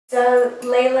So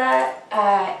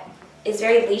Layla is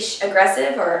very leash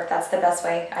aggressive, or that's the best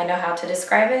way I know how to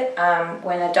describe it.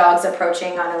 When a dog's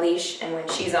approaching on a leash and when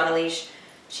she's on a leash,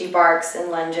 she barks and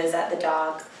lunges at the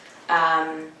dog.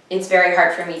 It's very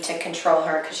hard for me to control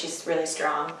her because she's really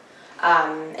strong,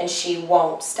 and she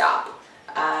won't stop.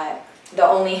 The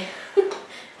only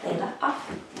Layla,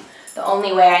 off. The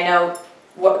only way I know,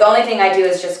 the only thing I do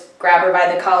is just grab her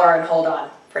by the collar and hold on,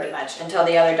 pretty much, until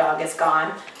the other dog is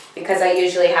gone, because I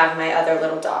usually have my other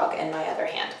little dog in my other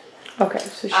hand. Okay,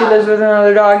 so she lives with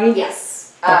another doggy?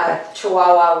 Yes. Okay.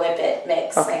 Chihuahua Whippet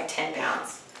mix, okay. like 10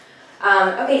 pounds.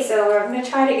 Okay, so we're going to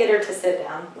try to get her to sit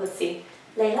down. Let's see.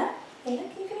 Layla, can you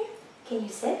come here? Can you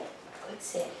sit? Good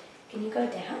sit. Can you go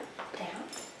down? Down?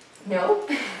 No.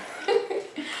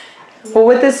 Well,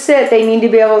 with the sit, they need to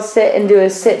be able to sit and do a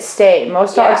sit-stay.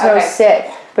 Most dogs know sit,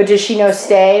 but does she know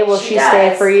stay? Will she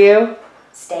stay for you?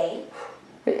 Stay.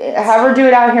 Have her do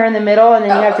it out here in the middle, and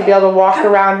then you have to be able to walk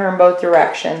around her in both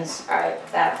directions. All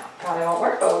right, that probably won't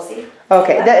work, but we'll see.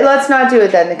 Okay, let's not do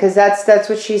it then, because that's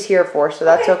what she's here for, so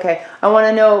that's okay. I want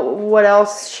to know what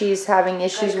else she's having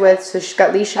issues with. So she's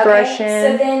got leash aggression.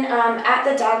 Okay, so then at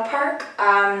the dog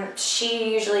park,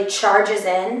 she usually charges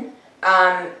in.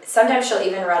 Sometimes she'll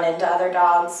even run into other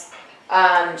dogs.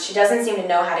 She doesn't seem to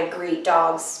know how to greet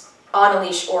dogs on a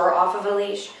leash or off of a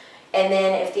leash. And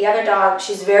then if the other dog,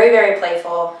 she's very, very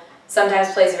playful,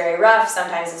 sometimes plays very rough,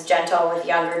 sometimes is gentle with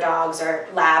younger dogs or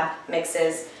lab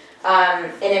mixes.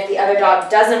 And if the other dog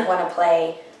doesn't want to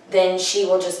play, then she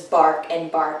will just bark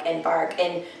and bark and bark,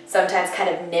 and sometimes kind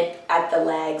of nip at the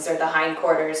legs or the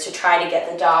hindquarters to try to get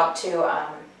the dog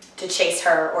to chase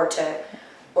her or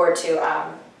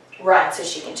to run so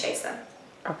she can chase them.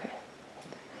 Okay.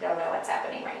 I don't know what's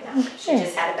happening right now. She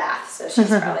just had a bath, so she's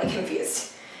probably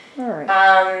confused. All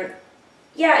right.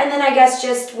 Yeah, and then I guess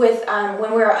just with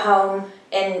when we're at home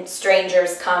and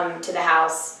strangers come to the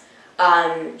house,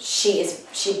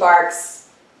 she barks.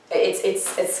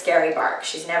 It's a scary bark.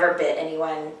 She's never bit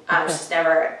anyone. She's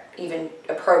never even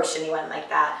approached anyone like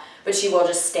that. But she will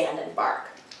just stand and bark.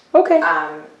 Okay.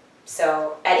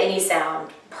 So at any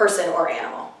sound, person or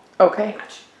animal. Okay. Pretty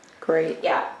much. Great.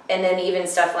 Yeah, and then even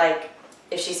stuff like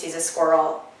if she sees a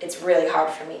squirrel, it's really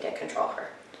hard for me to control her.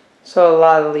 So a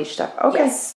lot of the leash stuff. Okay. Yes.